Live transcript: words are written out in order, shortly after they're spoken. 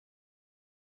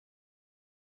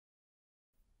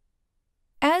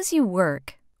As you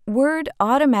work, Word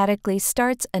automatically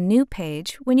starts a new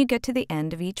page when you get to the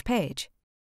end of each page.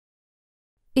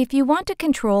 If you want to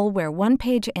control where one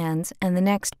page ends and the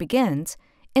next begins,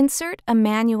 insert a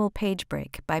manual page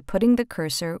break by putting the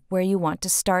cursor where you want to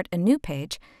start a new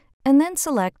page and then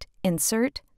select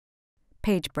Insert,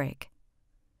 Page Break.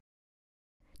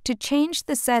 To change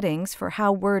the settings for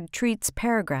how Word treats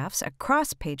paragraphs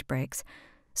across page breaks,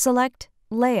 select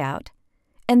Layout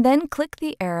and then click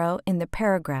the arrow in the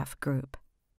Paragraph group.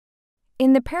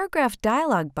 In the Paragraph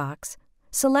dialog box,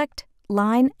 select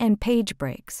Line and Page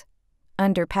Breaks.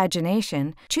 Under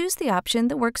Pagination, choose the option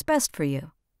that works best for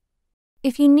you.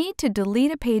 If you need to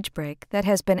delete a page break that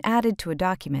has been added to a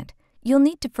document, you'll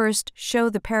need to first show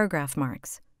the paragraph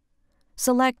marks.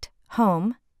 Select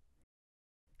Home,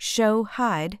 Show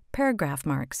Hide Paragraph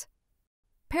Marks.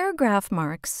 Paragraph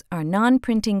marks are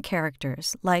non-printing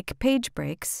characters like page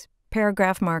breaks,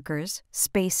 paragraph markers,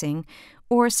 spacing,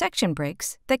 or section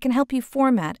breaks that can help you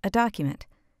format a document.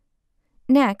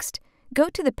 Next, go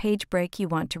to the page break you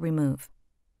want to remove.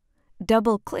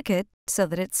 Double-click it so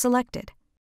that it's selected.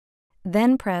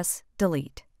 Then press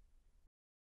Delete.